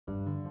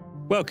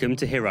Welcome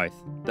to Hiraeth,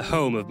 the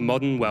home of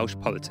modern Welsh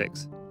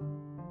politics.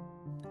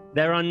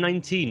 There are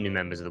 19 new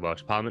members of the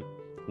Welsh Parliament.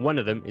 One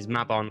of them is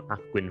Mabon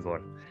ac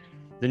Gwynfor,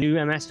 the new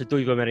MS for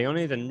Gwynfor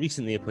MS and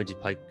recently appointed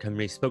Plaid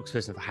Cymru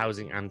spokesperson for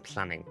housing and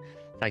planning.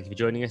 Thank you for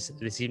joining us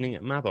this evening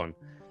at Mabon.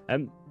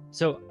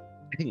 So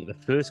I think the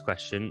first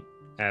question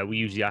we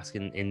usually ask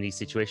in these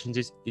situations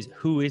is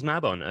who is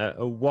Mabon?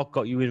 What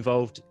got you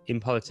involved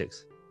in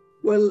politics?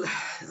 Well,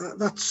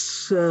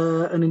 that's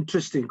an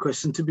interesting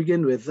question to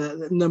begin with.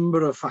 A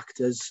number of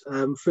factors.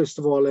 First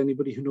of all,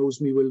 anybody who knows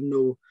me will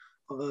know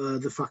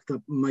the fact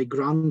that my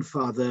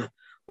grandfather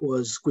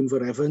was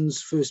Gwynfor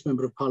MS, first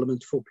Member of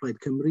Parliament for Plaid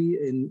Cymru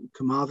in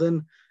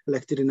Carmarthen,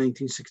 elected in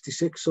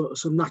 1966.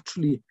 So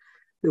naturally,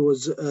 there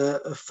was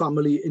a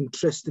family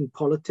interest in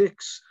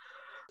politics.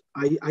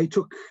 I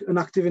took an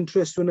active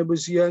interest when I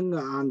was young,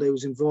 and I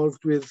was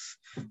involved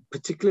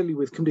particularly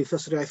with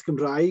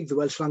HiraethBlogCymru, the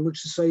Welsh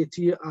Language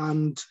Society,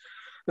 and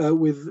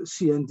with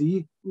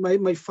CND.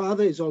 My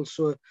father is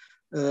also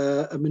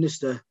a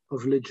minister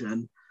of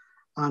religion,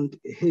 and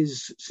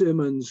his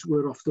sermons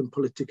were often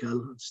political,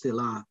 and still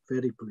are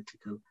very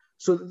political.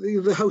 So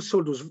the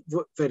household was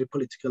very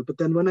political. But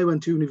then when I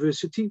went to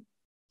university,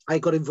 I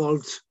got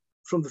involved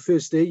from the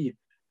first day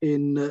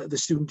in the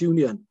student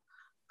union.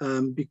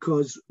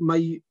 Because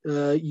my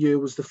year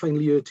was the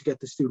final year to get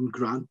the student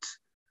grant.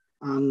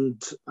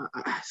 And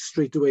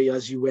straight away,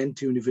 as you went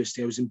to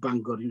university, I was in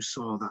Bangor, you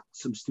saw that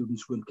some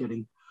students weren't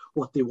getting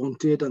what they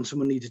wanted and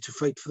someone needed to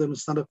fight for them and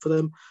stand up for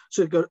them.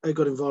 So I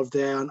got involved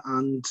there,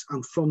 and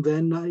from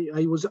then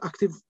I was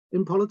active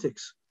in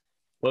politics.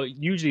 Well,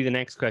 usually the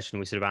next question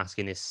we sort of ask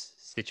in this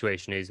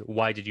situation is,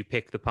 why did you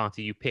pick the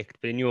party you picked?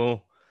 But in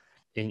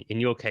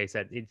your case,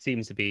 it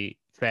seems to be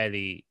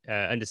fairly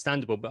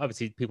understandable, but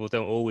obviously people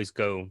don't always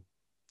go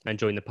and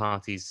join the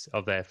parties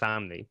of their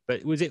family.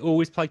 But was it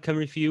always Plaid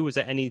Cymru for you? Was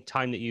there any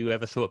time that you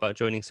ever thought about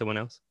joining someone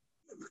else?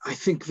 I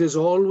think there's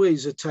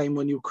always a time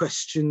when you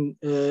question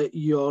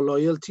your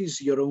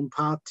loyalties, your own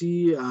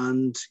party,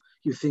 and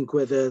you think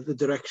whether the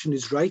direction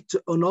is right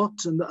or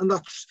not, and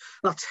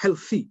that's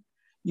healthy.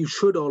 You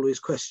should always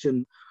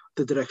question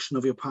the direction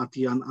of your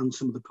party and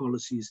some of the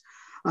policies.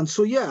 And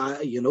so, yeah,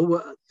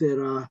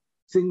 there are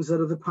things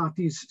that other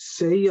parties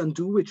say and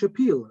do which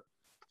appeal.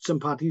 Some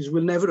parties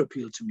will never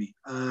appeal to me.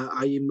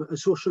 I'm a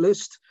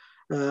socialist.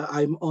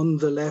 I'm on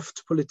the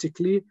left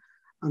politically.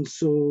 And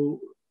so,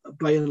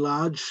 by and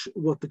large,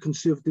 what the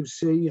Conservatives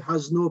say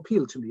has no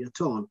appeal to me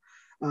at all.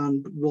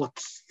 And what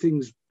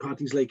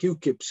parties like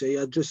UKIP say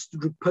are just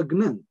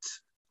repugnant,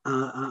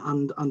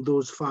 and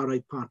those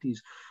far-right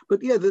parties.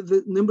 But yeah,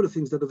 the number of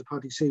things that other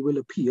parties say will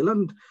appeal.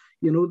 And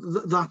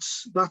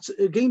that's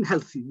again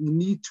healthy. We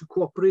need to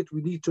cooperate.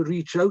 We need to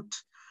reach out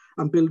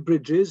and build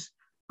bridges.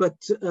 But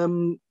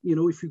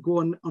if you go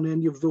on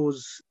any of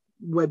those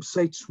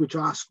websites which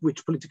ask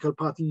which political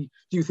party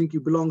do you think you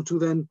belong to,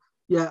 then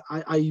yeah,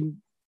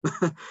 I'm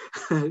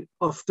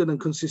often and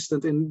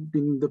consistent in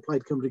being the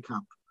Plaid Cymru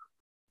camp.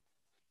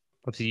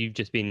 Obviously, you've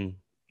just been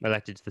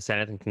elected to the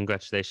Senedd, and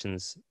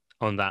congratulations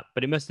on that.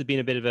 But it must have been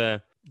a bit of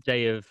a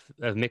day of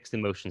mixed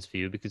emotions for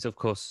you, because of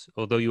course,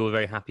 although you were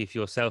very happy for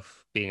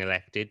yourself being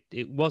elected,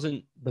 it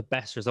wasn't the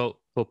best result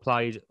for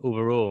Plaid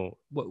overall.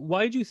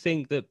 Why do you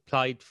think that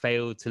Plaid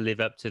failed to live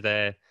up to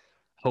their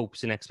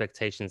hopes and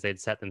expectations they'd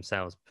set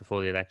themselves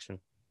before the election?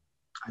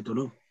 I don't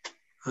know.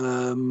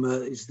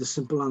 Is the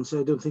simple answer.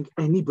 I don't think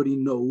anybody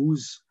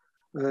knows.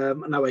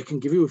 Now, I can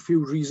give you a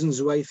few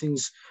reasons why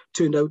things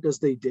turned out as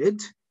they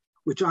did,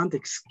 which aren't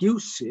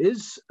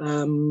excuses,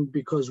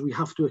 because we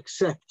have to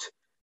accept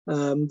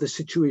the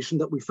situation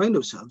that we find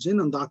ourselves in,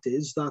 and that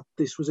is that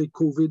this was a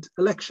COVID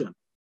election.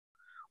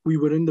 We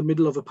were in the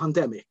middle of a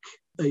pandemic,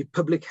 a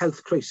public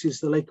health crisis,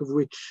 the like of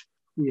which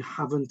we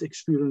haven't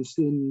experienced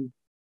in,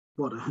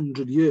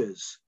 100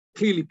 years.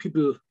 Clearly,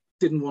 people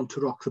didn't want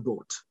to rock the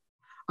boat.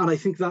 And I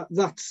think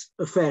that's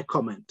a fair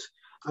comment.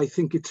 I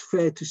think it's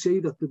fair to say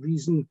that the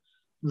reason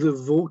the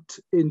vote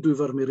in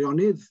Gwynfor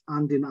MS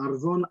and in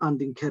Arfon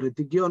and in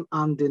Ceredigion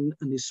and in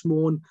Ynys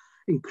Môn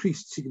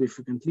increased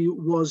significantly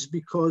was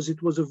because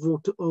it was a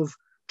vote of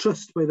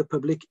trust by the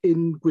public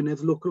in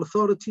Gwynedd local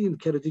authority, in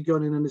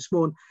Ceredigion and Ynys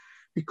Môn,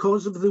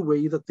 because of the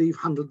way that they've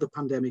handled the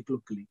pandemic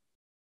locally.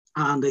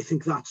 And I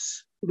think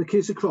that's the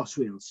case across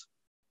Wales.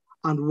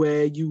 And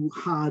where you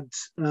had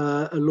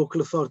a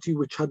local authority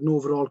which had no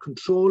overall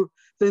control,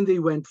 then they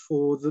went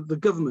for the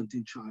government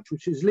in charge,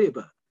 which is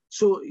Labour.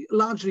 So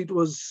largely it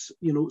was,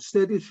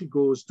 steady as she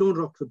goes, don't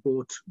rock the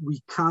boat.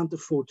 We can't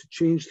afford to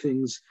change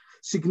things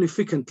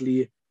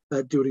significantly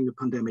during the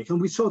pandemic. And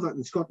we saw that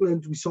in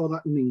Scotland, we saw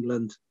that in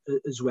England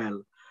as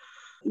well.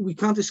 We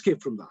can't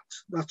escape from that.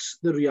 That's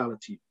the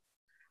reality.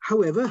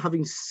 However,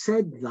 having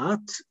said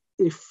that,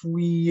 if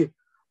we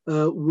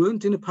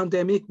weren't in a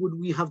pandemic, would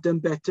we have done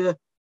better?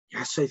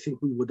 Yes, I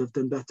think we would have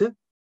done better.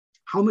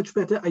 How much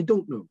better? I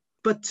don't know.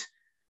 But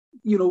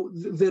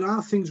there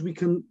are things we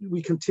can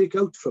take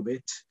out from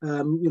it.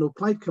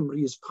 Plaid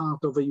Cymru is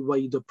part of a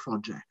wider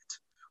project.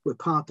 We're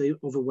part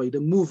of a wider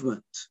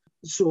movement.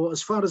 So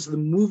as far as the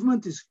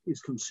movement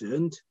is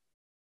concerned,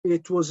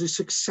 it was a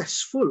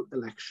successful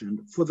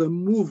election for the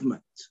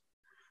movement,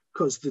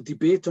 because the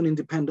debate on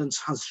independence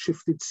has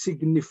shifted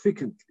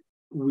significantly.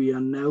 We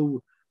are now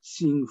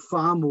seeing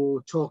far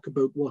more talk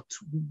about what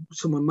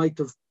someone might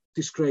have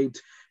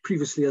described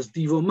previously as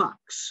Devo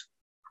Max.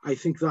 I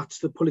think that's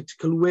the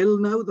political will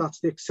now, that's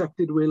the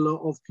accepted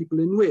will of people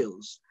in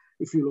Wales,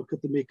 if you look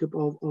at the makeup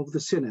of the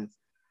Senedd.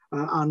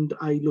 And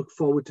I look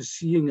forward to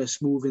seeing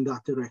us move in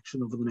that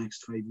direction over the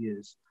next 5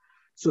 years.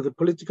 So the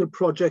political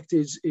project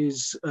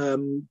is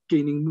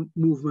gaining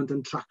movement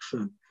and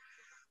traction.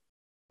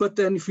 But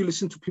then if you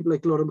listen to people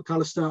like Laura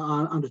McAllister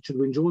and Richard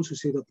Wyn-Jones, who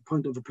say that the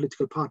point of a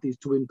political party is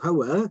to win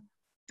power,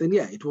 then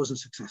yeah, it wasn't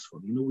successful.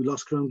 You know, we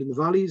lost ground in the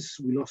valleys,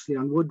 we lost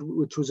Leanne Wood,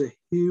 which was a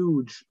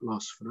huge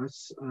loss for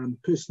us.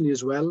 Personally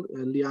as well,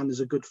 Leanne is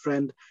a good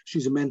friend,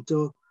 she's a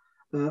mentor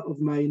of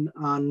mine,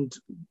 and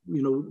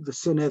you know, the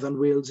Senedd and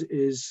Wales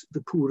is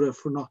the poorer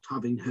for not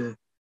having her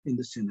in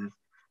the Senedd.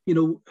 You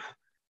know,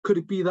 could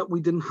it be that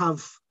we didn't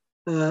have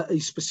a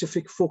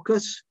specific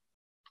focus,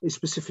 a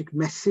specific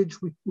message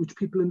which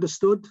people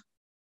understood?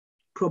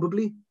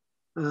 Probably.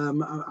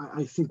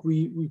 I think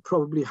we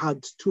probably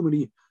had too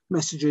many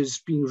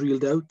messages being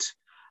reeled out.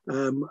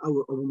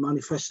 Our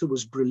manifesto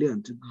was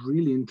brilliant,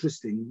 really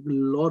interesting, a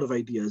lot of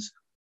ideas,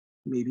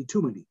 maybe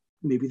too many.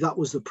 Maybe that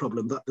was the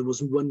problem, that there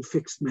wasn't one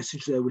fixed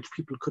message there which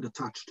people could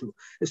attach to,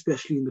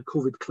 especially in the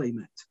COVID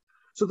climate.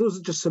 So those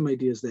are just some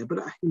ideas there. But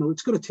you know,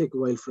 it's going to take a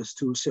while for us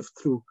to sift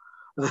through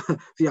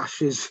the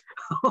ashes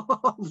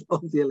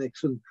of the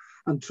election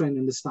and try and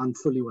understand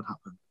fully what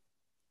happened.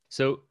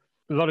 So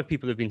a lot of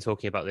people have been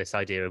talking about this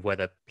idea of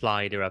whether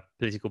Plaid are a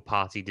political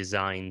party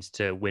designed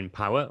to win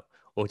power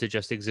or to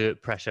just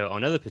exert pressure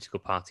on other political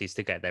parties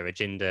to get their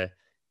agenda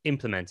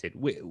implemented.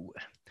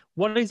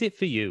 What is it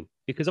for you?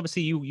 Because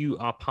obviously you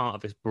are part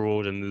of this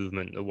broader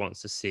movement that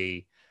wants to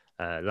see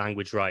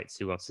language rights,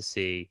 who wants to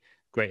see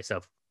greater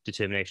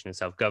self-determination and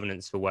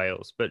self-governance for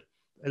Wales. But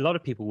a lot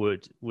of people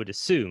would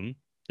assume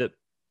that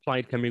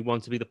Plaid Cymru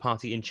want to be the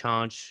party in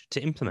charge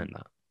to implement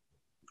that.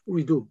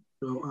 We do.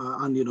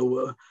 And, you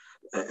know,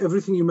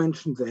 everything you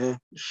mentioned there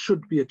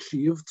should be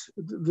achieved.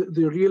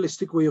 The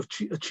realistic way of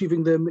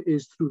achieving them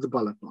is through the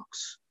ballot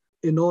box.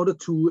 In order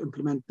to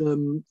implement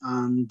them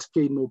and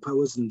gain more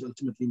powers and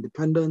ultimately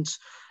independence,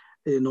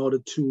 in order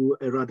to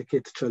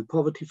eradicate child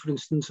poverty, for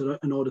instance,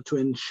 in order to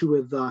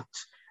ensure that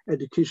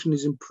education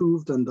is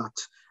improved and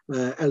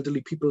that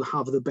elderly people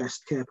have the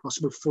best care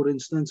possible, for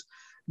instance,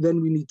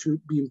 then we need to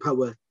be in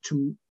power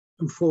to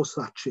enforce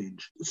that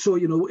change. So,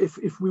 you know,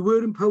 if we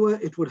were in power,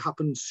 it would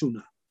happen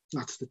sooner.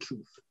 That's the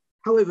truth.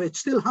 However, it's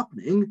still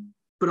happening,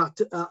 but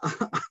at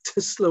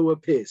a slower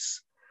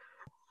pace.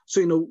 So,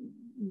 you know,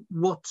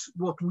 what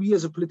we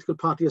as a political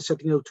party are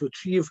setting out to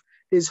achieve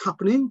is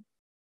happening,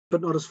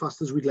 but not as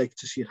fast as we'd like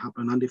to see it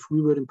happen. And if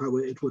we were in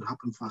power, it would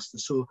happen faster.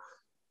 So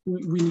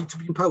we need to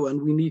be in power,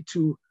 and we need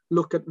to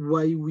look at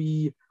why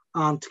we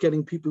aren't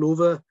getting people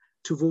over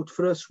to vote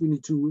for us. We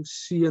need to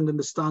see and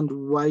understand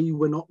why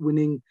we're not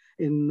winning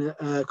in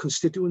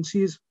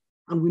constituencies,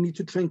 and we need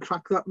to try and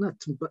crack that nut.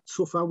 But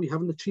so far, we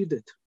haven't achieved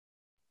it.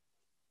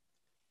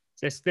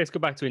 Let's go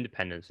back to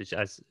independence, which,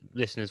 as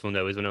listeners will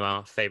know, is one of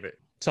our favourite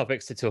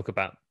topics to talk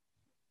about.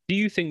 Do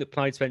you think that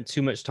Plaid spent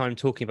too much time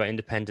talking about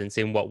independence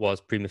in what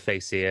was prima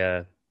facie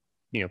a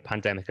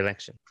pandemic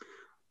election?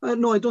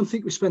 No, I don't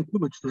think we spent too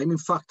much time. In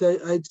fact,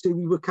 I'd say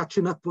we were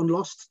catching up on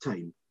lost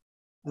time.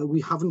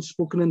 We haven't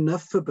spoken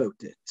enough about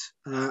it.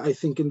 I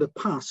think in the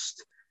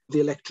past, the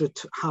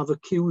electorate have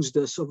accused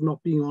us of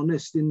not being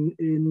honest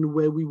in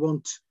where we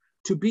want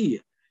to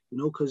be. You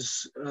know,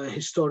 because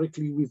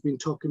historically we've been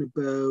talking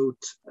about,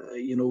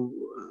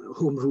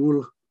 home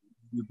rule.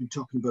 We've been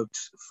talking about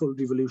full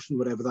devolution,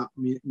 whatever that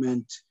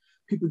meant.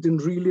 People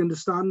didn't really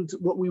understand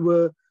what we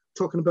were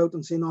talking about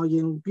and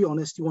saying, be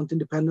honest, you want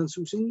independence.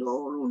 We're saying,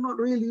 no, not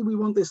really. We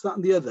want this, that,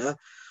 and the other.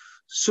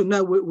 So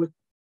now we're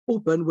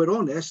open, we're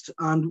honest,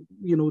 and,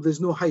 there's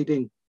no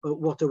hiding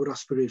what our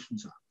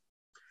aspirations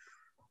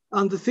are.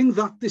 And the thing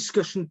that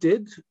discussion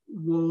did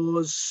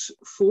was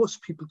force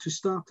people to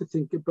start to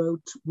think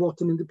about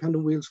what an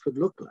independent Wales could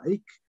look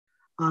like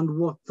and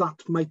what that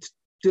might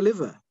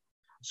deliver.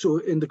 So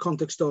in the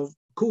context of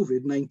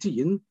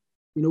COVID-19,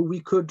 we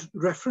could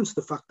reference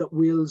the fact that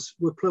Wales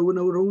were ploughing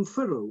our own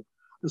furrow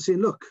and saying,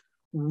 look,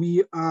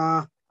 we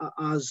are,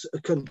 as a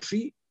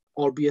country,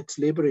 albeit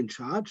Labour in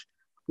charge,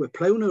 we're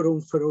ploughing our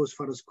own furrow as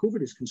far as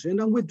COVID is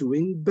concerned, and we're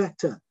doing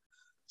better.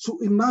 So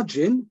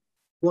imagine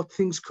what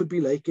things could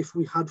be like if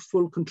we had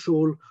full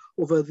control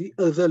over the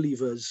other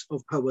levers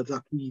of power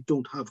that we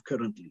don't have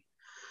currently.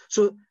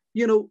 So,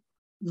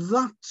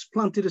 that's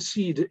planted a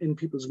seed in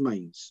people's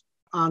minds,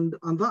 and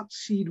that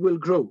seed will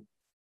grow,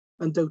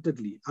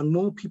 undoubtedly, and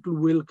more people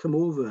will come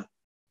over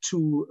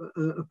to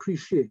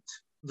appreciate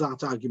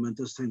that argument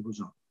as time goes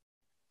on.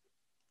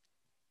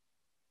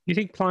 Do you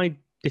think Plaid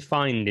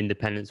defined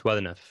independence well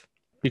enough?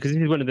 Because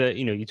this is one of the,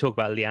 you talk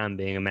about Leanne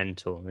being a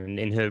mentor, and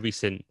in her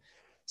recent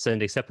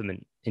Sunday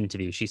Supplement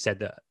interview, she said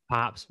that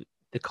perhaps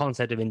the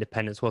concept of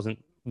independence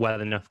wasn't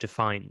well enough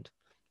defined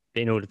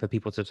in order for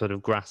people to sort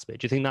of grasp it.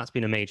 Do you think that's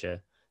been a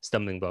major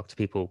stumbling block to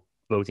people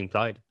voting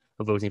Plaid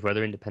or voting for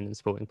other independent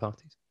supporting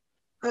parties?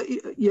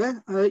 We've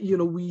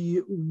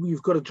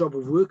got a job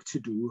of work to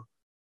do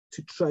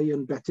to try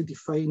and better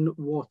define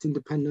what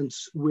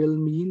independence will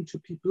mean to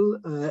people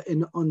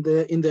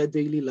in their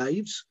daily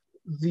lives.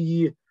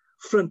 The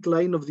front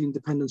line of the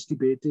independence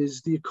debate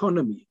is the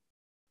economy.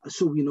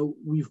 So,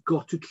 we've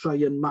got to try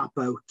and map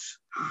out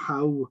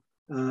how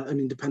an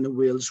independent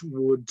Wales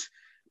would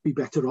be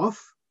better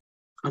off.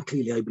 And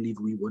clearly, I believe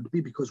we would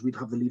be, because we'd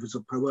have the levers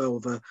of power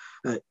over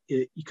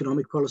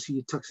economic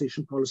policy,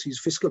 taxation policies,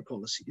 fiscal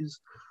policies.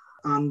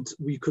 And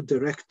we could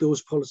direct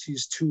those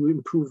policies to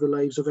improve the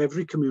lives of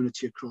every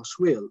community across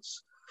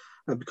Wales.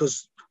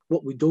 Because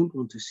what we don't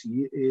want to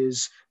see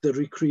is the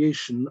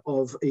recreation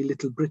of a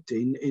Little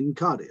Britain in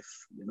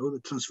Cardiff,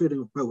 the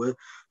transferring of power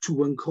to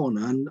one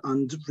corner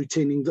and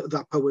retaining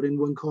that power in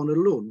one corner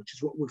alone, which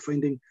is what we're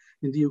finding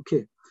in the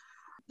UK.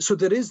 So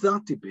there is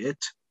that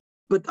debate.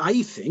 But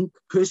I think,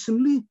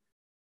 personally,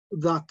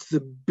 that the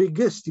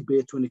biggest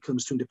debate when it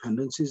comes to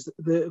independence is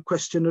the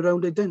question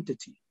around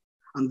identity.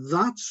 And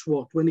that's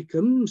what, when it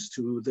comes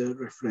to the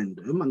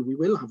referendum, and we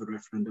will have a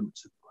referendum at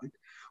some point,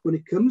 when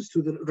it comes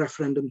to the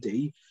referendum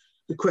day,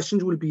 the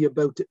questions will be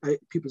about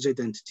people's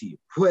identity,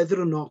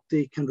 whether or not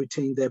they can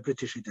retain their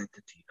British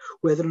identity,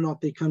 whether or not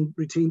they can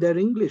retain their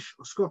English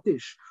or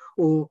Scottish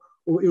or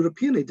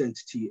European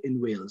identity in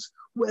Wales,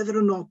 whether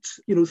or not,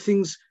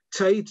 things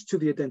tied to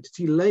the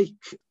identity, like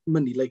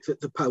money, like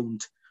the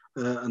pound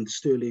and the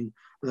sterling,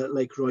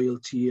 like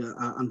royalty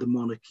and the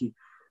monarchy,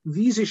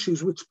 these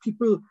issues which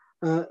people,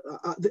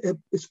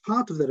 it's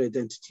part of their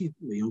identity,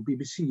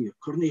 BBC,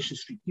 Coronation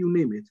Street, you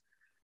name it.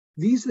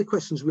 These are the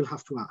questions we'll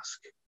have to ask.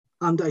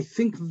 And I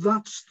think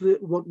that's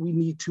what we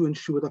need to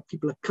ensure that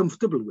people are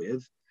comfortable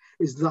with,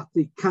 is that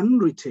they can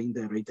retain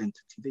their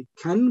identity. They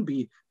can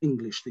be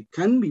English, they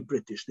can be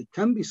British, they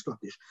can be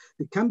Scottish,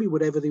 they can be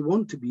whatever they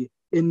want to be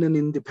in an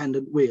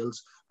independent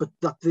Wales, but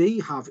that they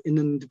have in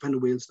an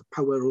independent Wales the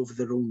power over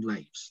their own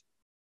lives.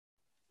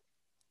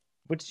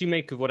 What did you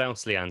make of what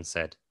else Leanne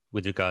said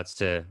with regards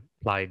to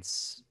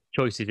Plaid's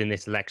choices in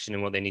this election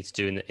and what they need to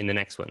do in the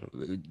next one?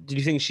 Did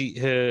you think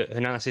her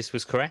analysis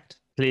was correct?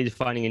 Clearly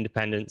defining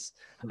independence,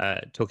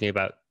 talking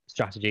about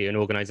strategy and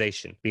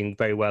organisation, being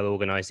very well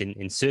organised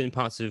in certain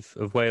parts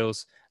of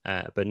Wales,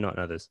 but not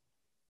in others.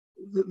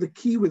 The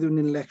key within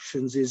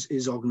elections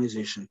is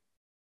organisation.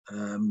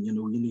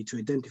 You need to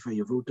identify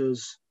your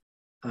voters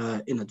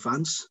in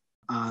advance,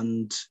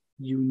 and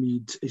you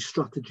need a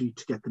strategy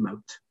to get them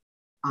out.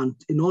 And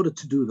in order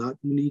to do that,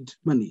 you need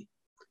money.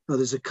 Now,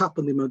 there's a cap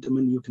on the amount of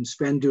money you can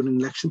spend during an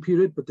election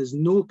period, but there's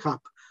no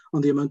cap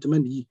on the amount of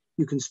money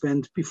you can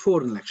spend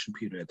before an election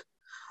period.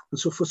 And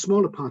so for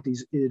smaller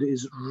parties, it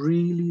is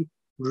really,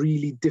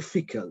 really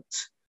difficult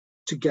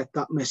to get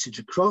that message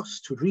across,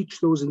 to reach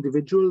those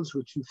individuals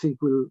which you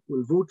think will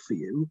vote for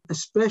you,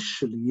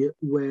 especially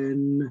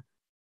when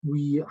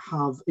we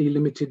have a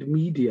limited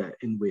media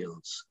in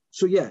Wales.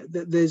 So yeah,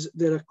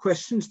 there are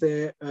questions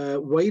there,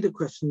 wider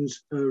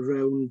questions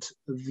around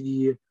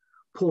the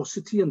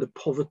paucity and the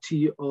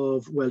poverty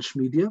of Welsh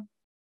media,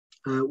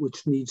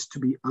 which needs to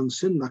be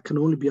answered. And that can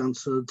only be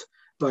answered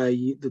by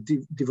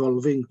the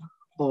devolving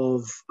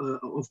of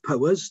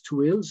powers to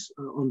Wales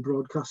on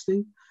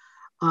broadcasting.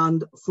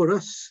 And for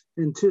us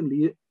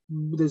internally,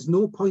 there's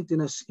no point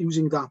in us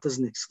using that as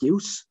an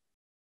excuse.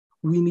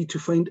 We need to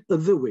find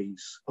other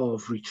ways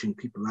of reaching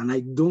people. And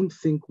I don't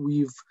think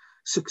we've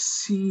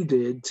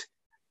succeeded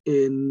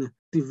in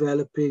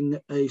developing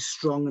a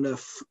strong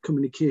enough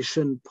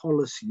communication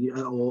policy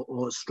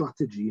or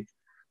strategy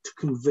to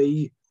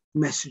convey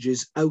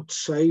messages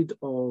outside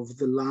of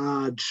the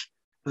large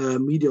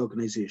media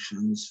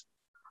organizations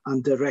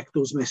and direct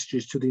those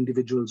messages to the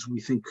individuals we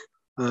think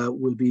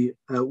will be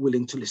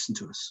willing to listen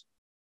to us.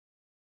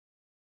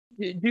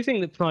 Do you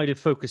think that Plaid have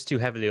focused too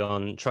heavily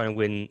on trying to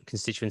win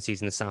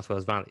constituencies in the South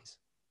Wales valleys?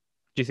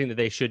 Do you think that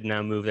they should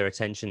now move their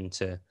attention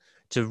to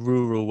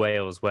rural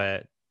Wales,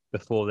 where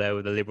before there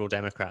were the Liberal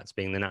Democrats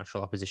being the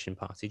natural opposition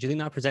party? Do you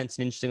think that presents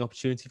an interesting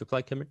opportunity for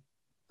Plaid Cymru?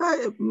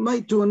 It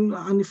might do,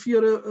 and if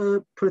you're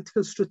a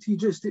political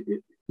strategist,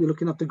 you're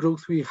looking at the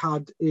growth we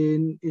had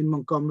in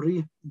Montgomery,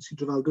 in Sir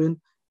Drefaldwyn,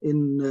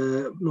 in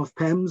North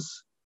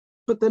Pems.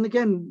 But then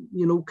again,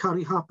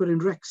 Carrie Harper in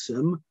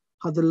Wrexham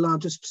had the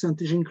largest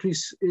percentage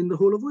increase in the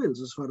whole of Wales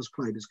as far as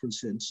Plaid is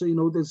concerned. So,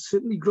 there's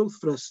certainly growth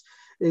for us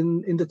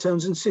in the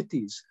towns and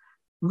cities.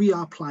 We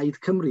are Plaid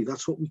Cymru.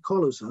 That's what we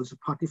call ourselves, a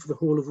party for the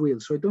whole of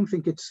Wales. So I don't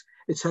think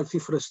it's healthy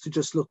for us to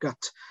just look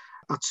at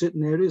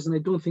certain areas, and I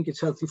don't think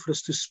it's healthy for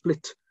us to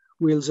split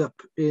Wales up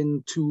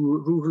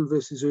into rural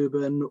versus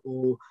urban,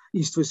 or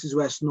east versus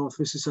west, north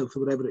versus south, or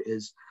whatever it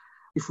is.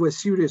 If we're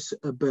serious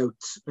about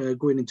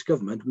going into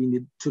government, we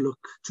need to look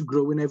to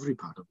grow in every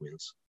part of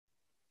Wales.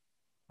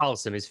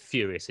 Alston is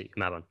furious at you,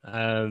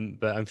 Mabon,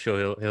 but I'm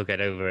sure he'll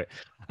get over it.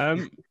 How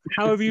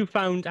have you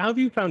found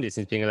it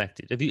since being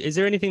elected? Is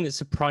there anything that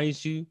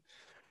surprised you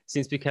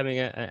since becoming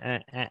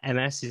a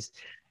MS? Do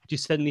you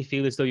suddenly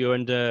feel as though you're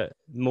under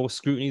more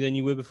scrutiny than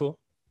you were before?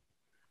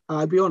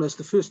 I'll be honest,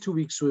 the first 2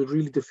 weeks were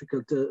really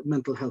difficult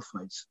mental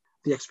health-wise.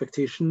 the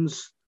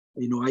expectations.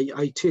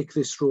 I take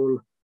this role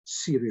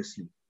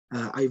seriously.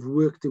 I've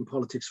worked in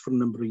politics for a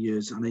number of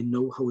years, and I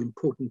know how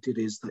important it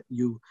is that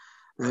you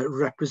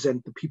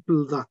represent the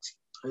people that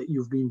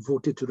you've been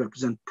voted to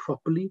represent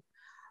properly,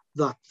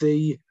 that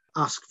they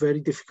ask very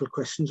difficult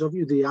questions of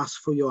you, they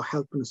ask for your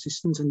help and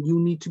assistance, and you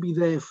need to be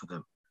there for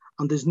them.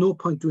 And there's no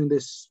point doing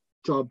this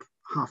job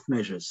half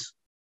measures,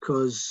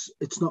 because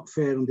it's not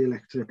fair on the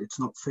electorate, it's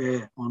not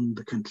fair on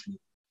the country.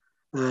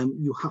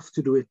 You have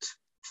to do it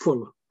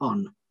full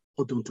on,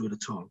 or don't do it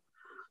at all.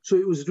 So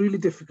it was really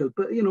difficult,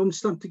 but I'm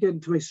starting to get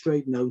into my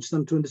stride now. I'm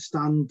starting to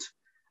understand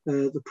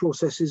the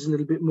processes a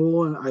little bit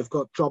more. I've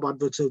got job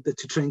adverts out there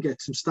to try and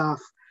get some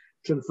staff,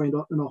 trying to find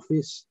out an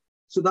office.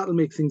 So that'll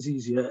make things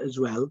easier as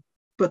well.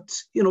 But,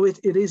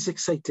 it is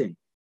exciting,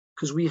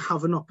 because we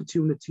have an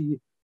opportunity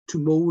to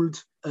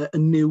mould a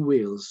new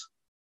Wales,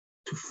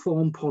 to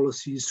form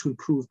policies to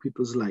improve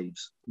people's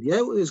lives.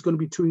 Yeah, there's going to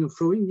be toing and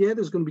froing. Yeah,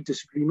 there's going to be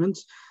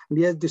disagreements. And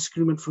yeah,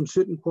 disagreement from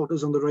certain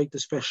quarters on the right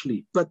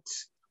especially. But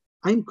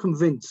I'm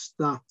convinced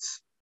that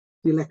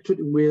the electorate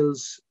in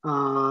Wales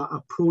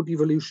are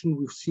pro-devolution.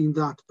 We've seen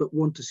that, but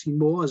want to see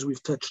more, as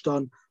we've touched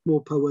on,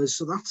 more powers.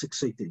 So that's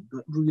exciting.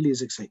 That really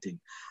is exciting.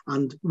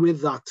 And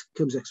with that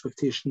comes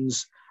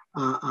expectations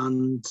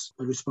and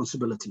a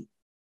responsibility.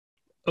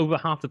 Over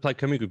half the Plaid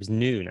Cymru group is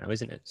new now,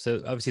 isn't it?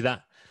 So obviously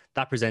that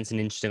presents an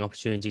interesting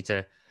opportunity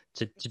to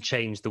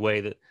change the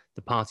way that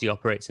the party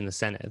operates in the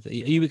Senedd. Are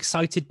you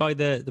excited by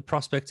the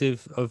prospect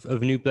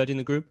of new blood in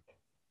the group?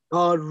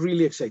 Oh,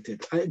 really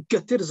excited.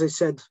 Gutted, as I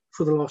said,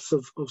 for the loss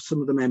of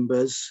some of the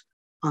members.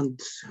 And,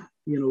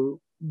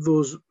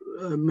 those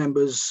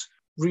members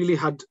really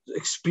had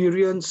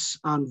experience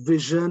and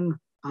vision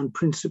and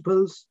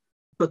principles.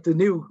 But the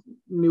new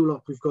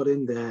lot we've got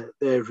in there,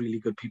 they're really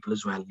good people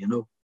as well,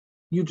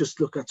 You just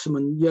look at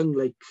someone young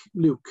like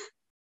Luke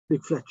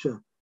Fletcher,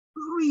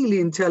 really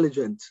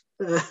intelligent,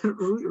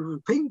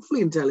 painfully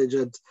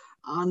intelligent,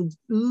 and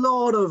a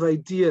lot of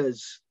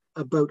ideas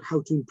about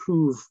how to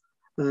improve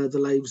the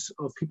lives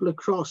of people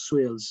across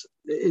Wales.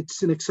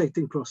 It's an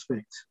exciting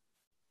prospect.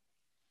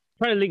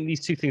 Trying to link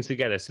these two things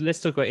together. So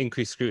let's talk about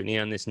increased scrutiny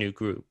on this new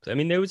group. I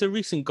mean, there was a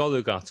recent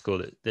Golwg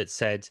article that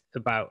said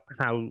about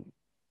how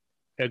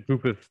a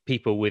group of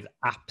people with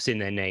apps in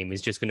their name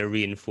is just going to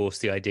reinforce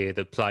the idea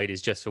that Plaid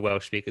is just for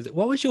Welsh speakers.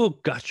 What was your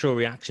guttural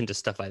reaction to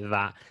stuff like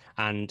that?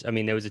 And I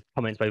mean, there was a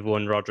comment by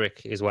Vaughan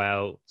Roderick as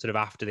well, sort of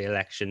after the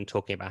election,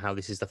 talking about how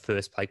this is the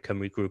first Plaid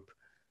Cymru group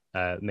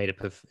made up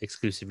of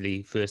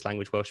exclusively first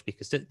language Welsh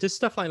speakers. Does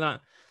stuff like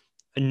that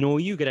annoy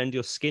you, get under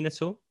your skin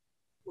at all?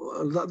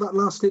 Well, that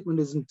last statement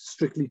isn't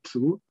strictly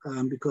true,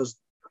 because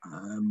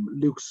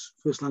Luke's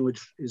first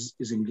language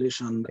is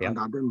English, and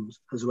Adam's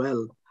as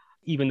well.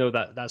 Even though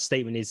that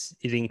statement is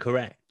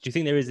incorrect, do you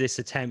think there is this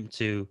attempt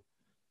to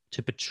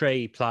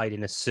portray Plaid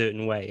in a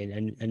certain way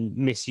and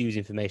misuse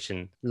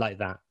information like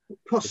that?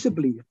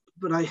 Possibly,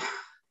 but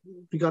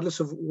regardless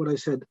of what I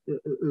said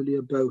earlier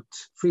about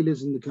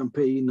failures in the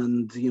campaign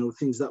and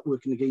things that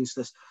working against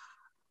us,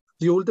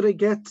 the older I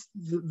get,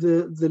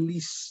 the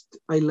least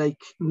I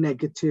like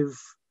negative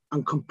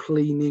and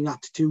complaining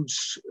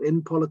attitudes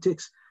in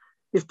politics.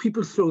 If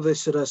people throw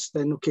this at us,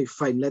 then okay,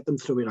 fine, let them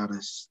throw it at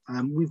us.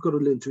 We've got to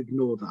learn to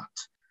ignore that.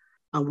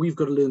 And we've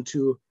got to learn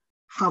to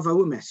have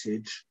our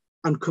message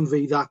and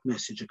convey that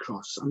message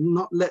across, and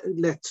not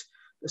let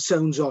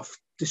sounds off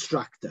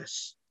distract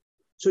us.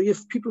 So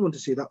if people want to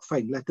say that,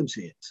 fine, let them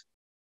say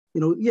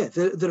it.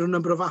 There are a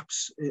number of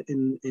apps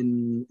in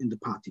the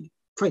party.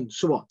 Fine,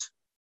 so what?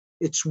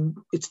 It's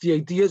the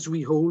ideas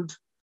we hold,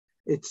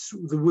 it's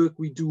the work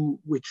we do,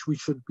 which we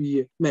should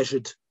be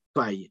measured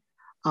by.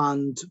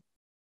 And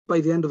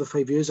by the end of the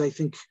 5 years, I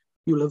think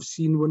you'll have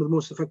seen one of the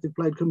most effective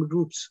Plaid Cymru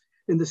groups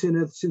in the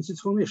Senedd since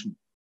its formation.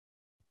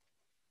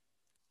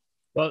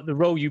 Well, the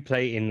role you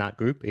play in that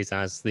group is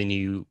as the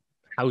new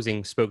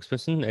housing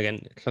spokesperson.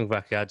 Again,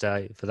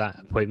 llongyfarchiadau for that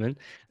appointment.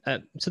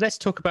 So let's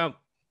talk about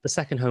the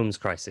second homes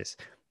crisis.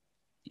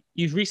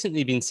 You've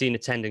recently been seen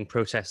attending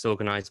protests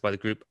organised by the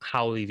group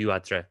Hawl I Fyw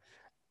Adre.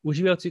 Would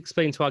you be able to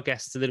explain to our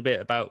guests a little bit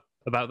about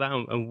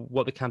that and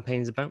what the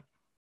campaign is about?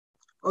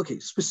 Okay,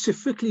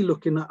 specifically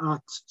looking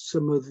at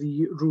some of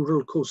the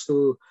rural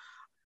coastal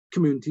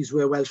communities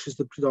where Welsh is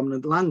the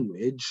predominant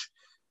language,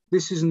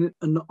 this is an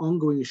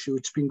ongoing issue.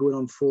 It's been going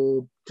on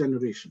for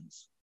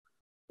generations.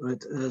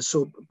 Right?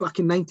 So back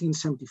in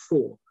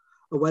 1974,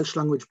 a Welsh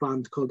language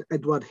band called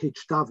Edward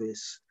H.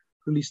 Davies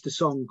released a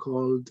song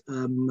called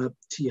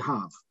Tŷ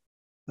Haf,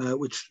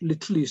 which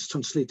literally is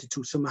translated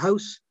to summer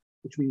house,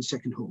 which means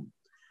second home.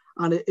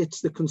 And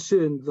it's the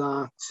concern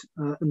that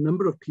a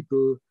number of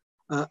people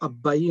are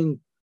buying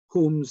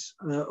homes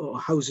or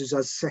houses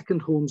as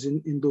second homes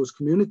in those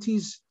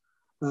communities,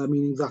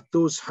 meaning that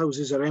those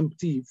houses are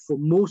empty for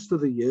most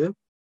of the year,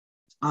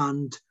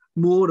 and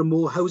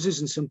more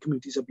houses in some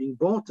communities are being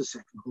bought as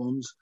second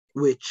homes,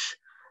 which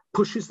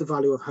pushes the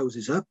value of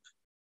houses up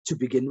to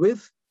begin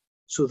with,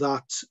 so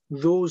that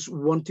those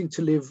wanting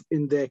to live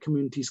in their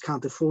communities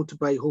can't afford to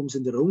buy homes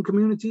in their own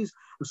communities,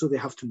 and so they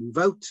have to move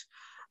out,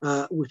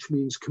 which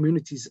means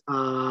communities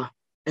are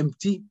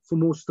empty for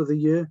most of the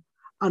year.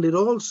 And it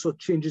also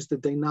changes the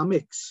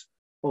dynamics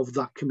of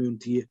that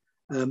community,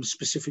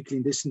 specifically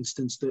in this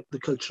instance, the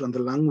culture and the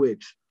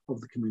language of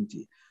the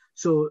community.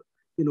 So,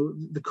 you know,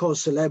 the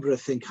cause célèbre, I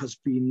think, has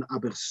been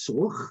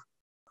Abersoch.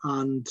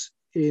 And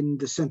in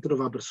the centre of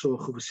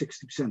Abersoch, over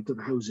 60% of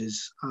the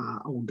houses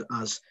are owned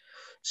as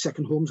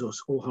second homes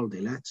or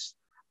holiday lets.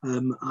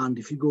 And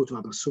if you go to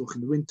Abersoch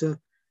in the winter,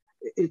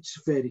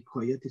 it's very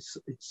quiet.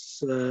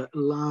 It's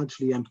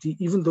largely empty,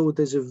 even though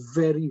there's a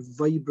very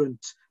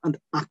vibrant and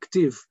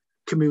active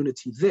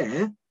community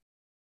there.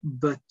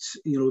 But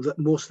you know that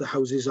most of the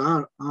houses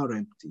are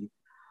empty.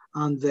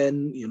 And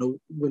then, you know,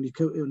 when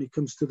it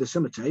comes to the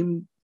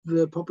summertime,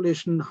 the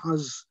population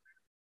has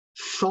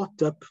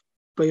shot up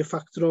by a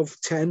factor of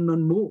 10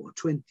 and more,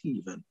 20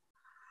 even.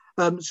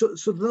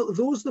 So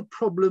those are the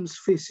problems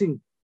facing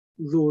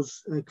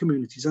those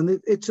communities, and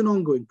it's an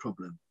ongoing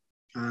problem.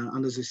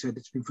 And as I said,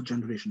 it's been for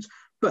generations.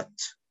 But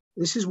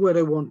this is where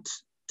I want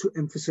to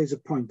emphasize a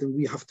point, and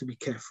we have to be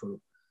careful.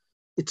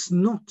 It's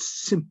not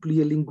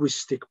simply a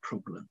linguistic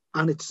problem,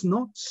 and it's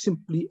not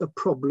simply a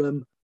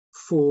problem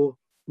for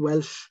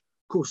Welsh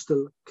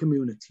coastal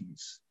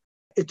communities.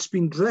 It's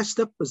been dressed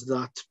up as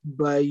that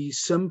by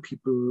some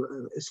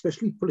people,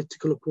 especially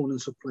political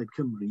opponents of Plaid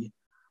Cymru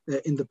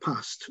in the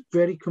past,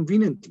 very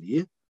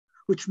conveniently,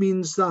 which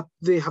means that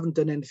they haven't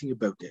done anything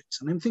about it.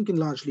 And I'm thinking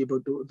largely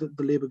about the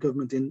Labour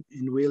government in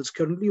Wales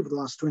currently over the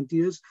last 20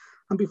 years,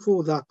 and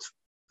before that,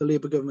 the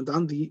Labour government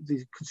and the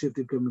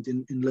Conservative government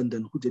in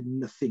London, who did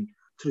nothing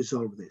to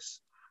resolve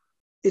this.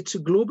 It's a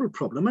global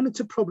problem, and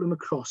it's a problem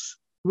across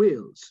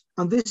Wales.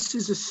 And this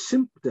is a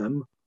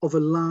symptom of a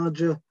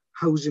larger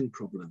housing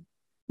problem.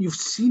 You've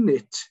seen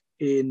it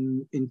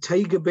in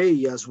Tiger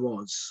Bay, as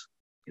was,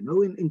 you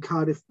know, in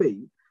Cardiff Bay.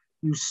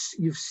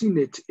 You've seen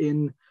it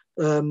in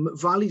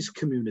Valleys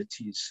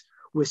communities.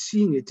 We're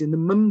seeing it in the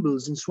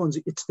Mumbles in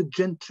Swansea. It's the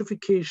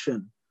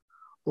gentrification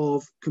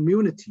of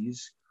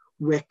communities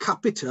where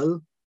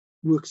capital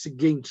works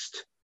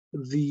against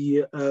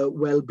the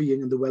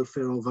well-being and the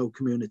welfare of our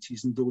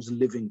communities and those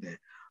living there.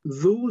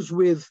 Those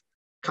with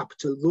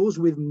capital, those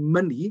with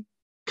money,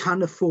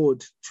 can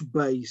afford to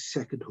buy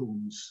second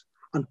homes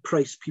and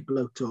price people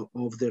out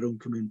of their own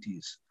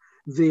communities.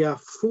 They are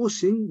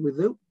forcing,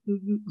 without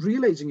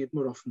realizing it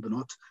more often than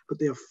not, but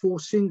they are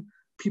forcing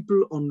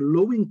people on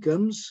low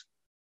incomes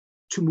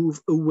to move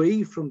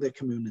away from their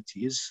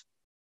communities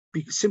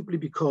simply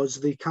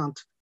because they can't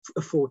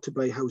afford to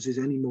buy houses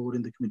anymore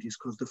in the communities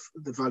because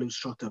the values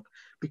shot up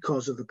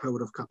because of the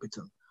power of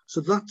capital. So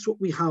that's what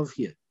we have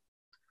here.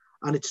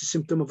 And it's a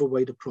symptom of a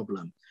wider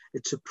problem.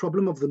 It's a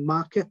problem of the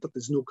market, that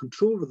there's no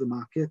control over the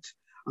market,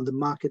 and the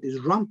market is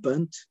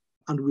rampant,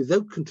 and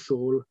without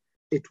control,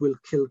 it will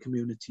kill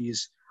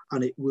communities,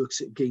 and it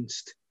works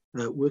against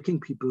working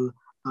people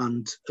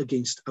and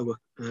against our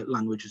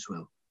language as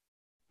well.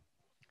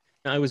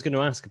 I was going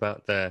to ask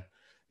about the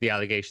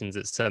allegations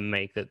that some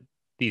make that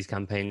these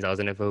campaigns are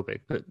xenophobic,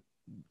 but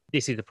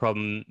this is the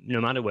problem no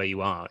matter where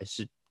you are. It's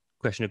just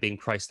a question of being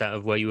priced out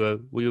of where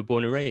you were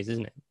born and raised,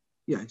 isn't it?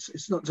 Yeah,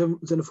 it's not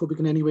xenophobic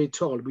in any way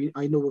at all.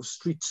 I know of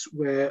streets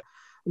where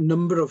a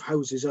number of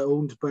houses are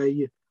owned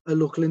by a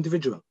local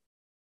individual.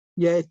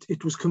 Yeah,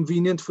 it was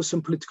convenient for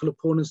some political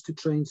opponents to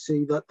try and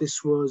say that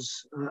this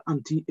was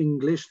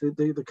anti-English,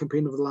 the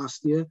campaign of the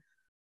last year.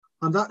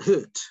 And that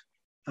hurt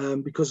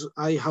because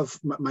I have,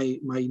 my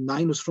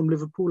nine was from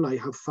Liverpool. I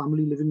have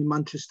family living in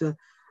Manchester.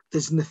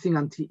 There's nothing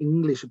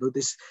anti-English about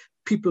this.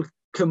 People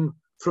come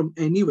from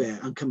anywhere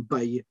and can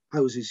buy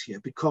houses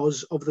here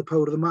because of the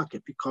power of the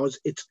market, because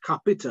it's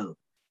capital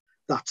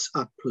that's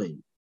at play.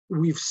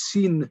 We've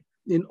seen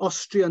in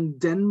Austria and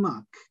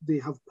Denmark, they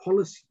have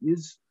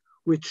policies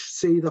which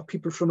say that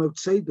people from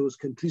outside those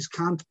countries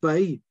can't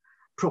buy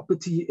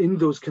property in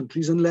those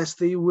countries unless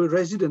they were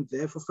resident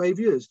there for 5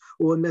 years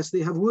or unless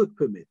they have work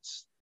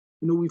permits.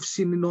 You know, we've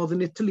seen in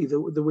Northern Italy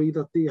the way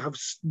that they have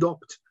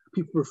stopped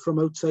people from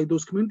outside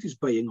those communities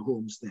buying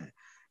homes there.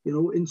 You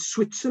know, in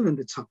Switzerland,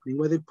 it's happening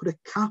where they put a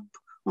cap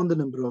on the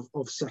number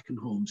of second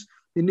homes.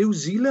 In New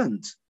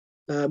Zealand,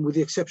 with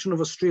the exception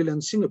of Australia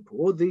and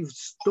Singapore, they've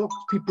stopped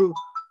people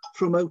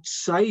from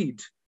outside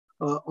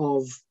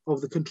of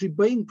the country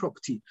buying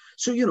property.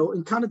 So, you know,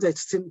 in Canada,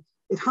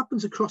 it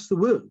happens across the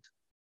world,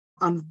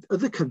 and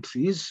other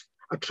countries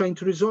are trying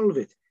to resolve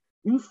it.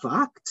 In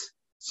fact,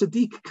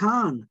 Sadiq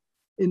Khan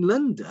in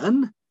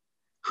London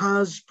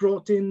has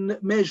brought in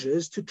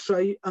measures to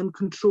try and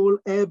control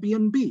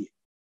Airbnb.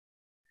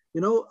 You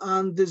know,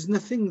 and there's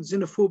nothing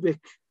xenophobic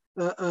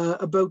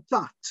about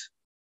that,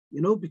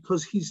 you know,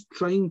 because he's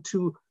trying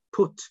to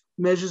put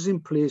measures in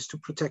place to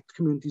protect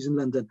communities in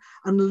London.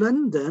 And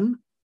London,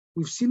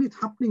 we've seen it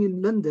happening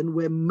in London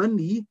where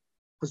money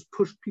has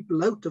pushed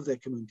people out of their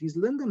communities.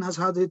 London has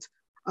had it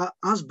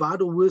as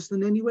bad or worse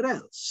than anywhere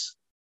else.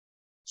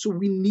 So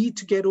we need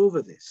to get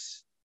over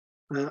this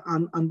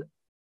and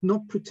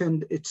not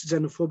pretend it's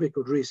xenophobic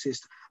or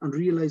racist, and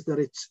realize that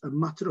it's a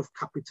matter of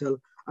capital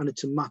and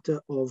it's a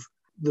matter of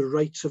the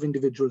rights of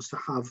individuals to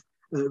have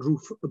a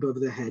roof above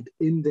their head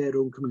in their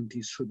own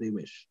communities should they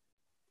wish.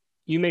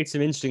 You made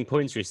some interesting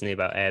points recently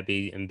about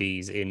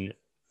Airbnbs in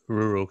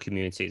rural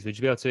communities. Would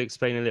you be able to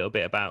explain a little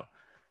bit about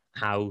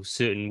how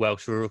certain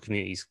Welsh rural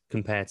communities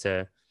compare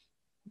to,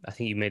 I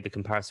think you made the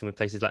comparison with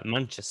places like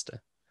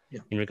Manchester,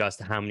 in regards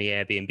to how many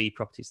Airbnb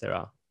properties there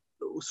are?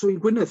 So in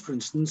Gwynedd, for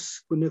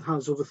instance, Gwynedd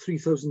has over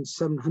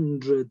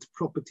 3,700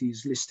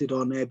 properties listed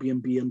on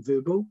Airbnb and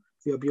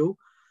VRBO.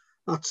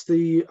 That's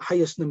the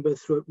highest number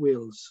throughout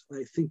Wales.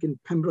 I think in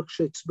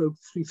Pembrokeshire it's about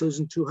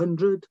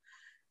 3,200.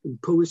 In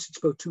Powys it's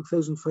about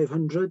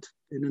 2,500.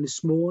 In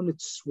Ynys Môn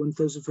it's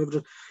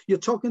 1,500. You're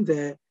talking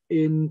there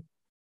in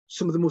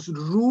some of the most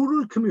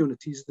rural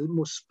communities, the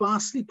most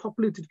sparsely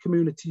populated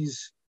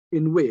communities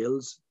in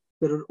Wales.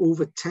 There are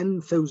over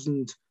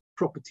 10,000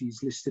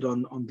 properties listed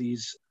on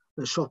these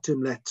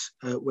short-term let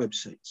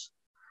websites.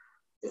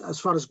 As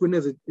far as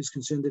Gwynedd is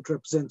concerned, it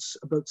represents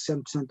about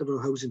 7% of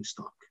our housing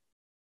stock.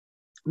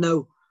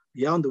 Now,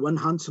 on the one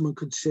hand, someone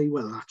could say,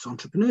 well, that's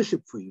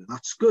entrepreneurship for you.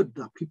 That's good,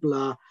 that people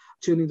are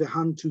turning their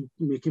hand to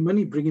making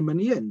money, bringing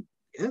money in.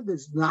 Yeah,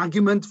 there's an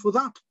argument for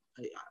that,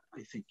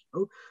 I think.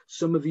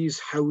 Some of these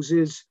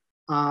houses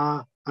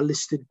are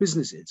listed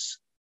businesses,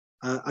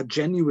 are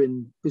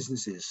genuine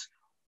businesses.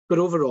 But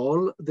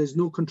overall, there's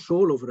no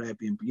control over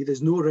Airbnb.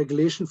 There's no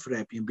regulation for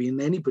Airbnb,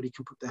 and anybody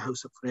can put their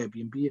house up for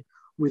Airbnb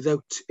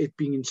without it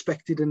being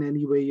inspected in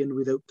any way and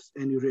without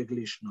any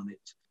regulation on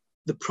it.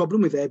 The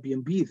problem with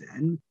Airbnb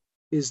then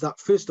is that,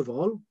 first of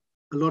all,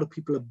 a lot of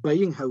people are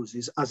buying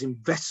houses as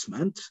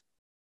investment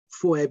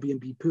for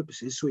Airbnb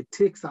purposes. So it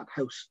takes that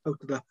house out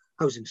of the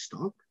housing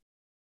stock.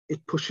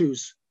 It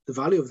pushes the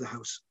value of the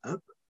house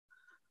up,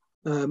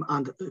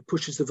 and it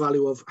pushes the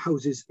value of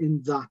houses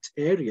in that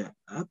area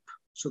up.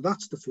 So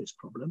that's the first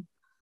problem.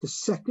 The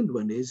second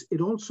one is it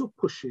also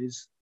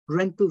pushes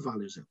rental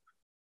values up,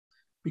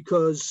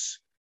 because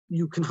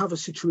you can have a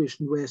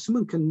situation where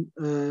someone can,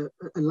 a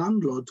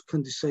landlord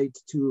can decide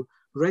to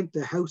rent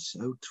their house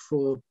out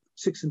for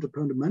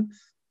 £600 a month,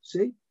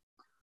 say.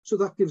 So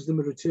that gives them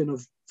a return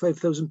of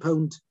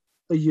 £5,000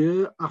 a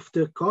year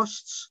after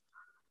costs.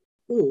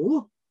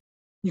 Or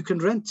you can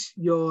rent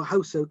your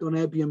house out on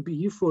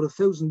Airbnb for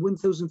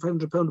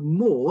 £1,500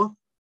 more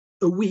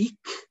a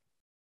week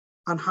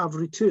and have a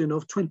return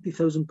of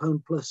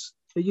 £20,000 plus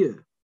a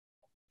year.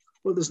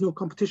 Well, there's no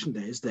competition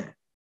there, is there?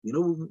 You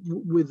know,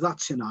 with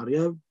that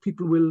scenario,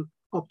 people will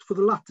opt for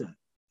the latter.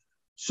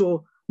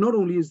 So not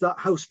only is that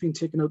house being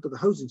taken out of the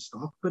housing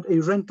stock, but a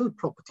rental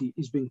property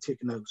is being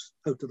taken out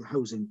of the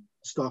housing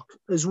stock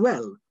as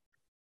well.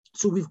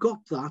 So we've got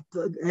that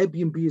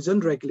Airbnb is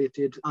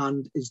unregulated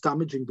and is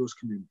damaging those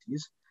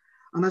communities.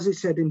 And as I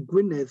said, in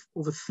Gwynedd,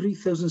 over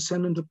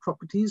 3,700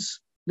 properties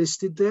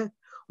listed there.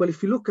 Well,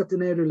 if you look at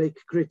an area like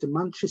Greater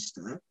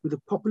Manchester, with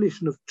a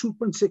population of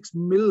 2.6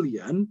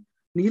 million,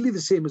 nearly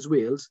the same as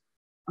Wales,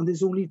 and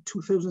there's only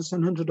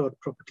 2,700 odd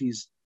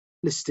properties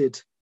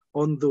listed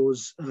on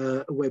those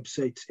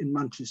websites in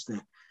Manchester.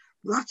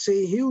 That's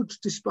a huge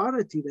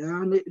disparity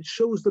there, and it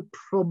shows the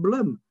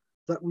problem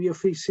that we are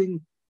facing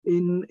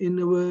in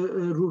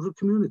our rural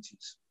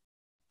communities.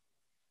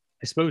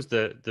 I suppose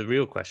the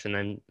real question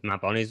then,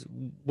 Mabon, is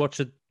what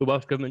should the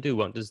Welsh Government do?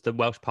 What does the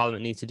Welsh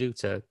Parliament need to do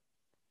to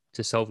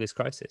solve this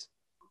crisis?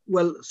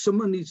 Well,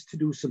 someone needs to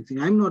do something.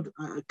 I'm not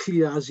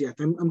clear as yet.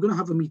 I'm going to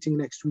have a meeting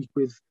next week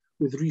with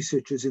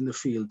researchers in the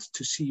field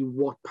to see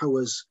what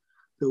powers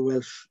the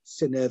Welsh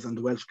Senedd and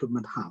the Welsh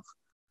Government have.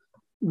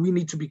 We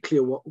need to be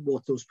clear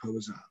what those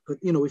powers are. But,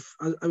 you know, if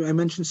I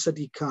mentioned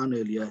Sadiq Khan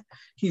earlier,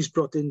 he's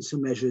brought in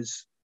some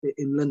measures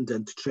in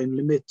London to try and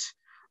limit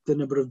the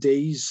number of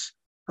days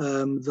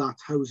that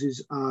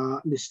houses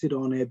are listed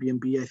on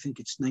Airbnb. I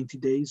think it's 90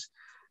 days.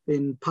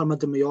 In Palma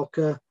de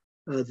Mallorca,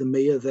 the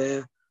mayor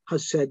there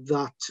has said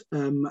that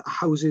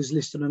houses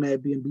listed on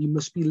Airbnb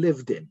must be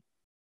lived in,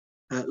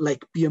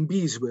 like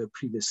B&Bs were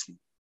previously,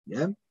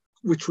 yeah,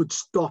 which would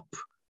stop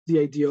the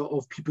idea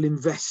of people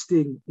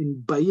investing in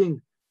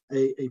buying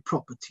a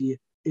property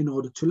in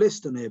order to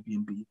list on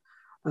Airbnb.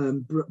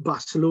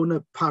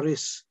 Barcelona,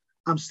 Paris,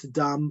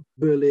 Amsterdam,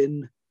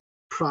 Berlin,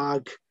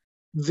 Prague,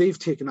 they've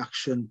taken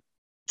action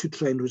to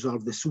try and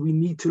resolve this. So we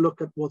need to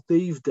look at what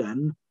they've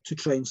done to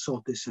try and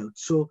sort this out.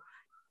 So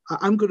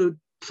I'm going to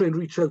try and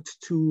reach out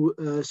to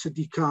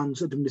Sadiq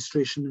Khan's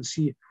administration and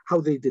see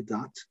how they did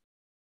that,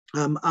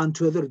 and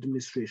to other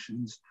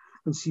administrations,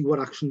 and see what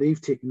action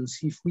they've taken, and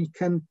see if we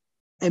can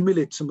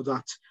emulate some of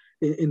that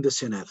in the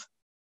Senedd.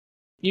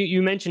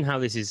 You mentioned how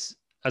this is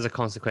as a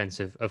consequence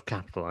of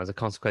capital, as a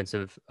consequence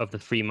of the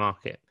free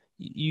market.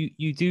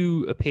 You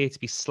do appear to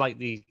be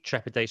slightly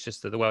trepidatious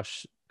that the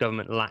Welsh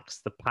Government lacks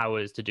the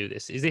powers to do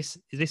this. Is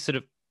this sort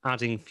of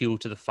adding fuel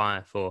to the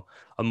fire for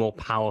a more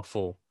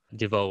powerful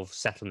devolved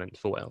settlement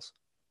for Wales?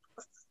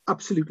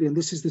 Absolutely, and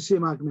this is the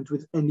same argument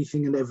with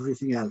anything and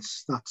everything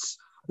else. That's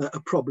a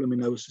problem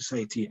in our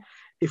society.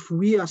 If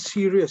we are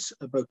serious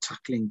about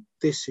tackling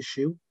this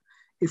issue,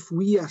 if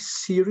we are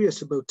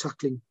serious about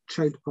tackling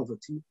child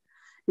poverty,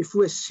 if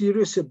we're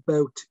serious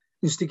about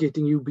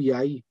instigating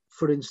UBI,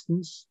 for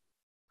instance,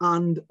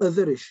 and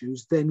other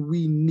issues, then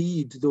we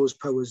need those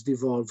powers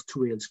devolved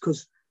to Wales,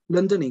 because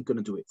London ain't going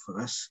to do it for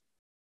us.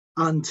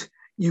 And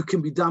you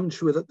can be damn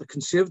sure that the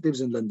Conservatives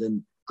in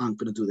London aren't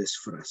going to do this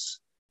for us.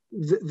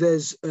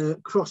 There's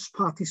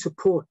cross-party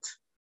support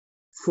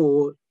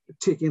for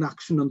taking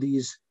action on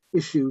these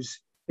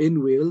issues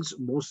in Wales,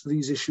 most of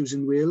these issues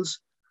in Wales,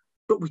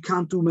 but we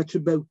can't do much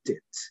about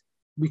it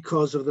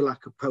because of the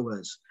lack of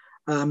powers.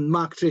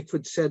 Mark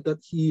Drakeford said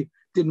that he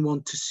didn't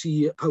want to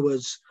see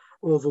powers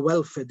over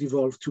welfare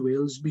devolve to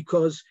Wales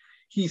because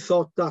he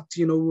thought that,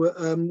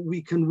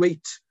 we can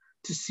wait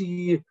to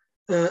see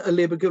a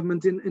Labour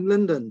government in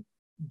London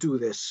do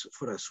this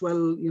for us.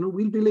 Well,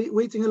 we'll be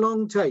waiting a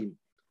long time,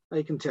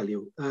 I can tell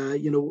you.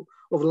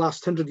 Over the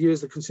last 100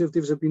 years, the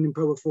Conservatives have been in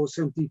power for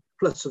 70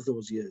 plus of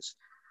those years.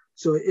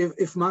 So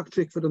if Mark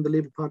Drakeford and the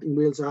Labour Party in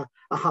Wales are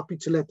happy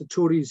to let the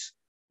Tories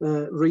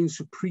reign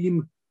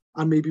supreme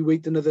and maybe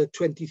wait another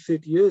 20,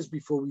 30 years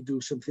before we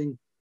do something,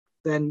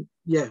 then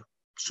yeah,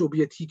 so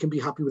be it. He can be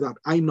happy with that.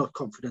 I'm not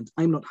confident.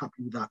 I'm not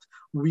happy with that.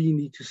 We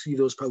need to see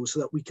those powers so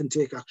that we can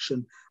take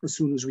action as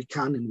soon as we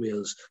can in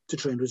Wales to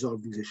try and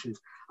resolve these issues.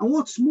 And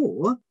what's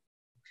more,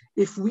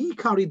 if we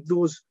carried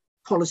those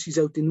policies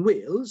out in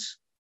Wales,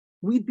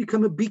 we'd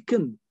become a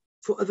beacon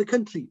for other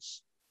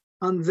countries.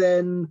 And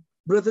then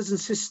brothers and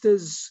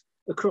sisters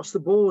across the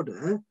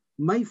border,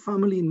 my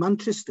family in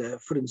Manchester,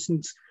 for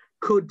instance,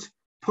 could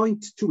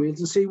point to Wales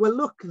and say, well,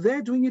 look,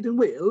 they're doing it in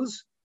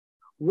Wales.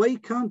 Why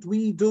can't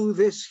we do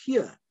this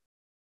here?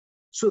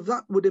 So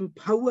that would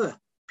empower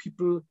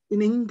people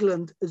in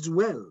England as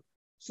well.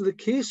 So the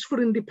case for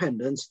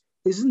independence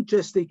isn't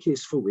just a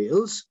case for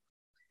Wales.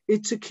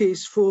 It's a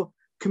case for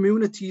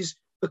communities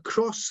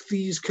across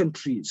these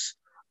countries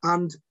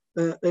and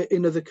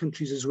in other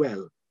countries as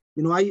well.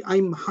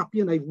 I'm happy,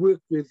 and I've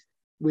worked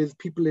with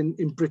people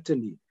in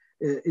Brittany,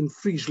 in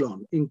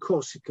Friesland, in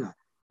Corsica,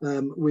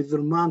 with the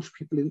Romansh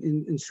people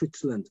in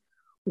Switzerland.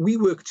 We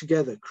work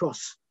together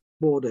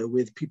cross-border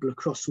with people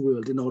across the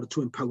world in order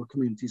to empower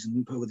communities and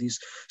empower these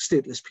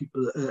stateless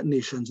people,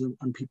 nations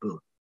and people.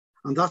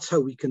 And that's how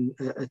we can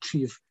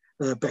achieve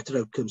better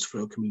outcomes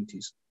for our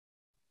communities.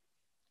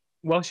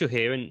 Whilst you're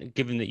here, and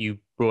given that you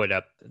brought it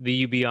up, the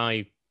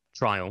UBI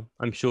trial,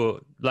 I'm sure,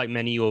 like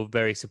many, you're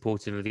very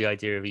supportive of the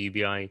idea of a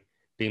UBI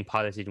being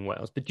piloted in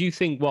Wales. But do you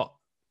think what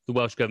the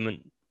Welsh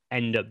Government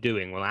end up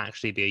doing will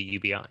actually be a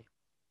UBI?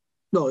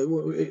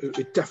 No,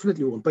 it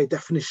definitely won't. By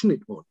definition,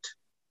 it won't.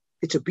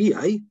 It's a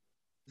BI.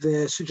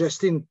 They're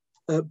suggesting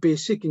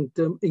basic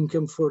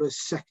income for a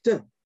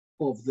sector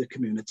of the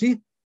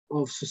community,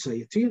 of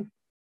society,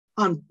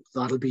 and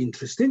that'll be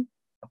interesting.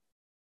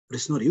 But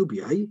it's not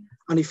UBI.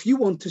 And if you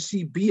want to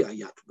see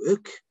BI at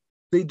work,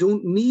 they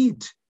don't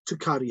need to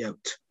carry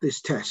out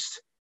this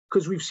test,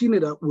 because we've seen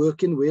it at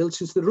work in Wales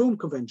since the Rome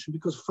Convention,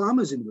 because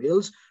farmers in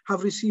Wales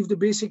have received a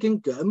basic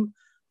income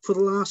for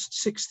the last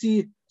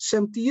 60,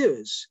 70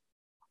 years.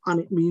 And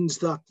it means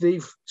that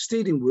they've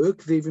stayed in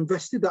work, they've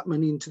invested that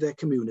money into their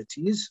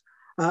communities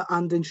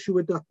and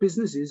ensured that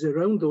businesses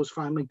around those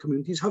farming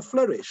communities have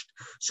flourished.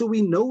 So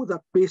we know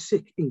that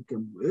basic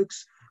income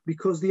works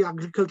because the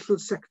agricultural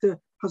sector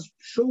has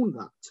shown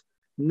that.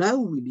 Now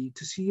we need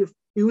to see if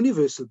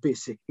universal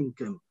basic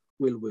income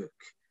will work.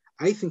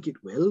 I think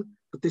it will,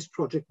 but this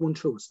project won't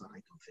show us that, I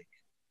don't think.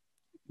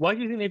 Why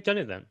do you think they've done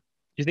it then? Do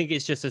you think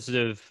it's just a sort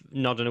of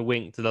nod and a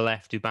wink to the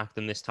left who backed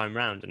them this time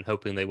round and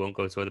hoping they won't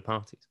go to other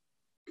parties?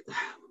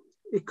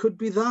 It could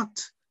be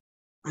that.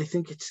 I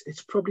think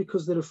it's probably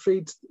because they're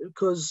afraid,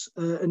 because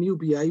an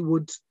UBI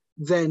would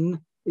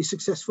then, a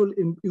successful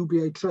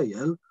UBI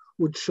trial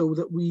would show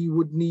that we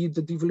would need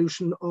the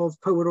devolution of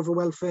power over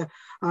welfare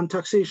and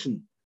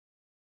taxation.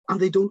 And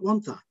they don't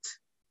want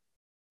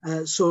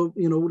that. So,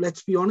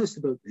 let's be honest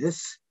about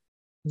this.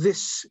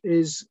 This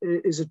is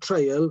a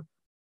trial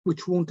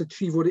which won't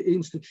achieve what it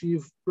aims to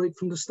achieve right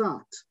from the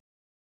start.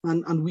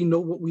 And we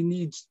know what we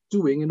need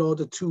doing in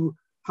order to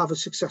have a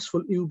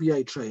successful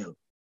UBI trial.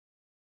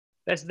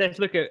 Let's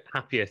look at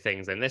happier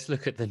things then. Let's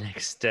look at the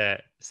next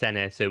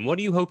Senedd term. What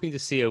are you hoping to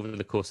see over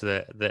the course of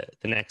the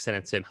next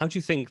Senedd term? How do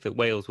you think that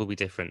Wales will be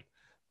different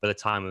by the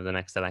time of the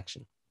next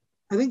election?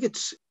 I think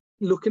it's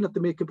looking at the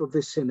makeup of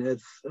this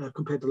Senedd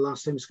compared to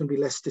last time, it's going to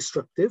be less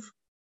destructive.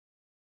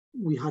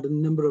 We had a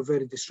number of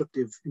very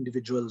destructive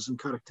individuals and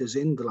characters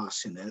in the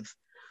last Senedd,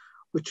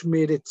 which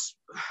made it,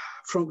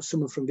 from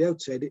someone from the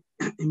outside, it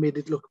made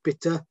it look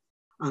bitter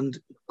and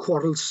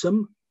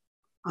quarrelsome.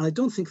 And I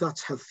don't think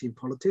that's healthy in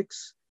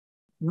politics.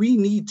 We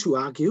need to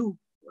argue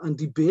and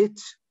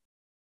debate,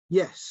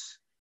 yes,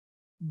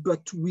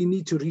 but we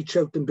need to reach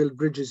out and build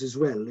bridges as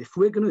well. If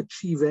we're going to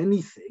achieve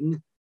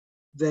anything,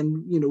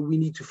 then we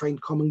need to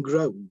find common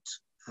ground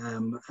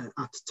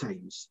at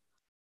times.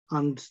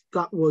 And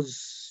that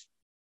was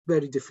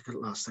very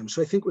difficult last time.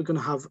 So I think we're going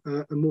to have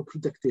a more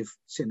productive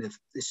Senedd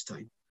this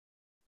time.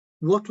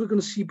 What we're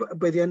going to see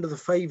by the end of the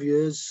 5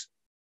 years,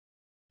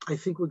 I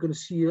think we're going to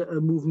see a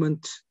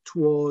movement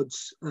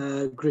towards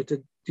greater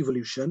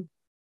devolution.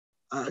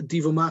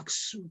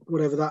 Devomax,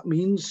 whatever that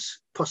means,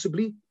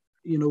 possibly.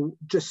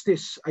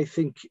 Justice, I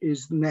think,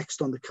 is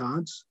next on the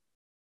cards.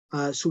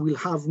 So we'll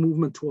have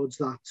movement towards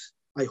that,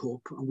 I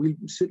hope, and we'll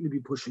certainly be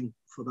pushing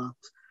for that.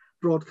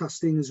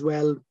 Broadcasting as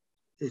well,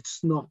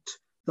 it's not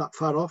that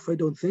far off, I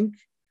don't think.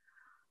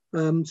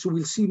 So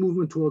we'll see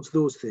movement towards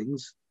those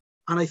things.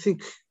 And I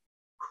think,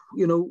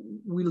 you know,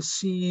 we'll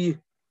see,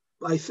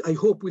 I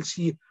hope we'll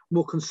see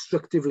more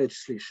constructive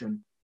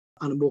legislation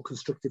and a more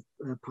constructive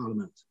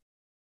Parliament.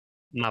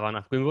 Mabon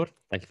ap Gwynfor,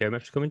 thank you very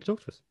much for coming to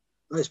talk to us.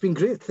 It's been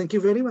great. Thank you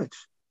very much.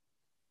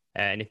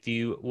 And if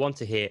you want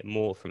to hear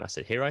more from us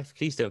at Hiraeth,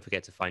 please don't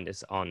forget to find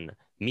us on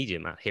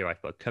Medium at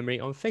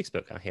HiraethBlogCymru, on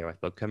Facebook at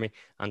HiraethBlogCymru,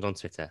 and on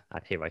Twitter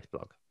at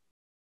HiraethBlog.